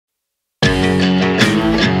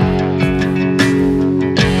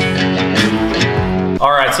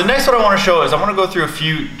so next what I want to show is I want to go through a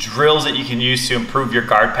few drills that you can use to improve your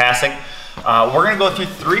guard passing. We're going to go through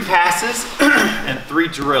 3 passes and 3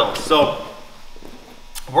 drills. So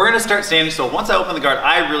we're going to start standing. So once I open the guard,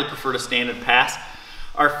 I really prefer to stand and pass.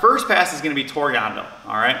 Our first pass is going to be Toriando,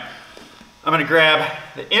 all right? I'm going to grab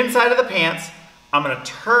the inside of the pants. I'm going to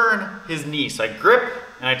turn his knee. So I grip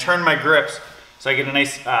and I turn my grips so I get a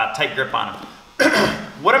nice tight grip on him.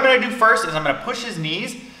 What I'm going to do first is I'm going to push his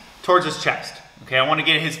knees towards his chest. Okay, I want to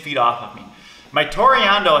get his feet off of me. My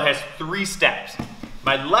Toriando has 3 steps.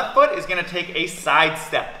 My left foot is going to take a side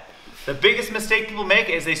step. The biggest mistake people make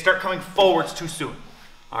is they start coming forwards too soon.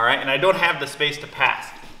 All right, and I don't have the space to pass.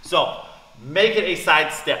 So make it a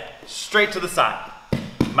side step, straight to the side.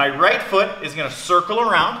 My right foot is going to circle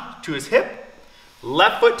around to his hip.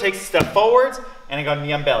 Left foot takes a step forwards, and I go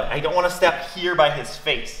knee on belly. I don't want to step here by his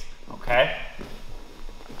face. Okay?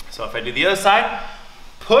 So if I do the other side,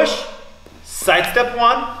 push, side step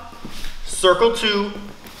 1, circle 2,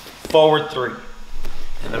 forward 3.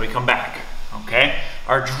 And then we come back, okay?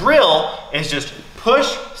 Our drill is just push,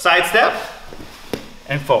 side step,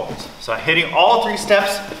 and forwards. So hitting all 3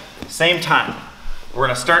 steps, same time. We're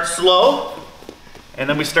gonna start slow, and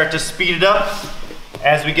then we start to speed it up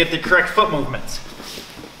as we get the correct foot movements.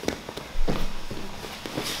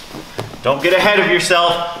 Don't get ahead of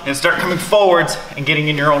yourself and start coming forwards and getting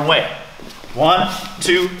in your own way. 1,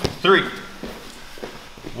 2, 3.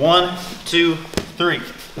 1, 2, 3.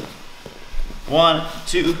 1,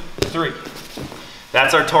 2, 3.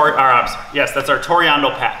 That's our that's our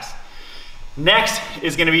Toriando pass. Next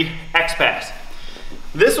is going to be X pass.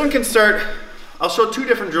 This one can start. I'll show 2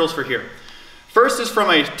 different drills for here. First is from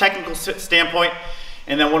a technical standpoint,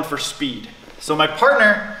 and then one for speed. So my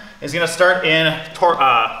partner is going to start in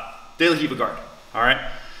De La Riva guard. All right.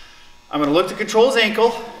 I'm going to look to control his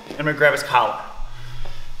ankle, and I'm going to grab his collar.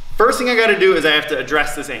 First thing I got to do is I have to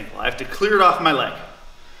address this ankle. I have to clear it off my leg.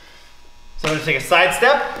 So I'm going to take a side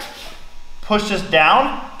step, push this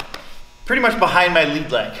down, pretty much behind my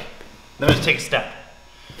lead leg. Then I'm going to take a step.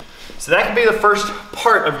 So that can be the first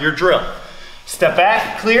part of your drill. Step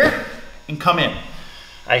back, clear, and come in.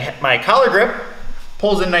 My collar grip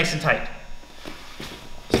pulls in nice and tight.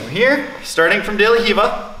 So here, starting from De La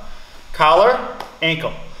Riva, collar,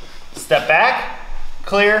 ankle. Step back,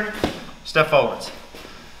 clear, step forwards.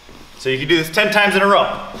 So you can do this 10 times in a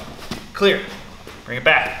row. Clear, bring it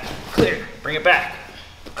back, clear, bring it back,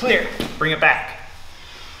 clear, bring it back.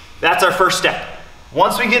 That's our first step.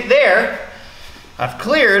 Once we get there, I've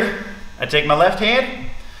cleared, I take my left hand,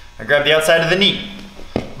 I grab the outside of the knee.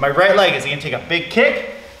 My right leg is gonna take a big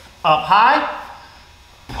kick, up high,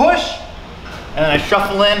 push, and then I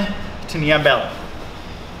shuffle in to knee on belly.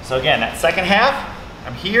 So again, that second half,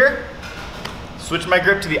 I'm here, switch my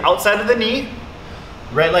grip to the outside of the knee,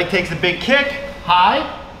 right leg takes a big kick,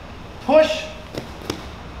 high, push,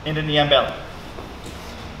 into knee on belly.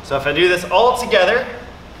 So if I do this all together,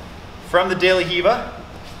 from the De La Riva,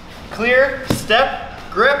 clear, step,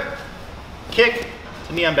 grip, kick,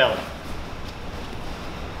 to knee on belly.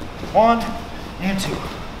 1 and 2.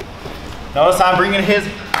 Notice I'm bringing his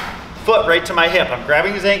foot right to my hip. I'm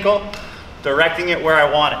grabbing his ankle, directing it where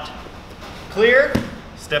I want it. Clear,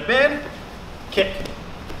 step in, kick.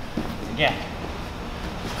 Again,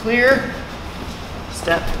 clear,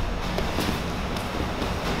 step.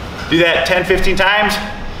 Do that 10, 15 times,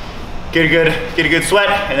 get a good sweat,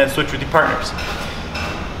 and then switch with your partners.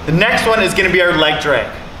 The next one is gonna be our leg drag.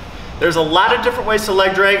 There's a lot of different ways to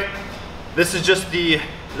leg drag. This is just the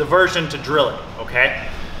version to drill it, okay?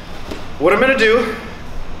 What I'm gonna do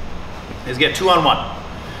is get 2 on 1.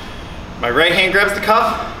 My right hand grabs the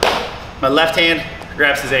cuff, my left hand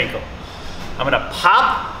grabs his ankle. I'm gonna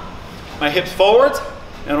pop my hips forwards,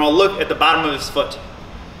 and I'll look at the bottom of his foot.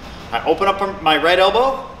 I open up my right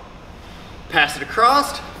elbow, pass it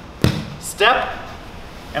across, step,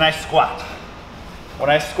 and I squat. When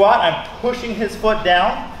I squat, I'm pushing his foot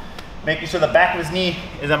down, making sure the back of his knee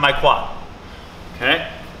is on my quad. Okay?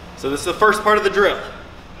 So this is the first part of the drill.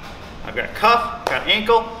 I've got a cuff, got an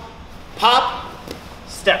ankle, pop,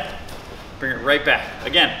 step. Bring it right back.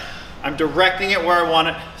 Again, I'm directing it where I want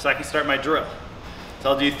it so I can start my drill. So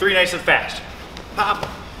I'll do 3 nice and fast. Pop,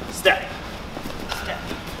 step, step.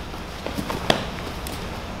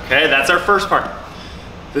 Okay, that's our first part.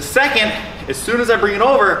 The second, as soon as I bring it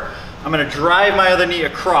over, I'm gonna drive my other knee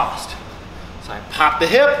across. So I pop the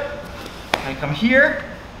hip, I come here,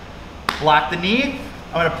 block the knee.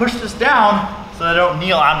 I'm gonna push this down so that I don't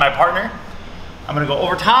kneel on my partner. I'm gonna go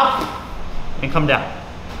over top and come down.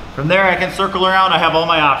 From there, I can circle around. I have all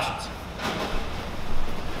my options.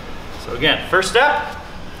 So again, first step,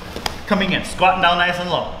 coming in, squatting down nice and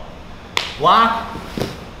low. Block,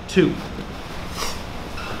 2.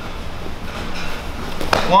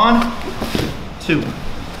 1, 2.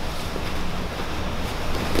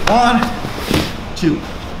 1, 2.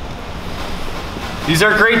 These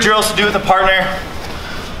are great drills to do with a partner.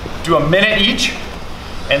 Do a minute each,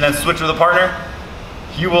 and then switch with a partner.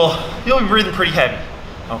 You'll be breathing pretty heavy,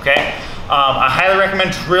 okay? I highly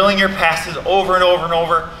recommend drilling your passes over and over and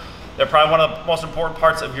over. They're probably one of the most important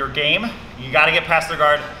parts of your game. You gotta get past the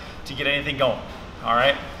guard to get anything going, all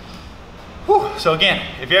right? Whew. So again,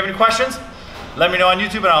 if you have any questions, let me know on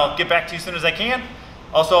YouTube and I'll get back to you as soon as I can.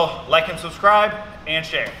 Also, like and subscribe and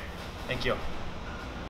share. Thank you.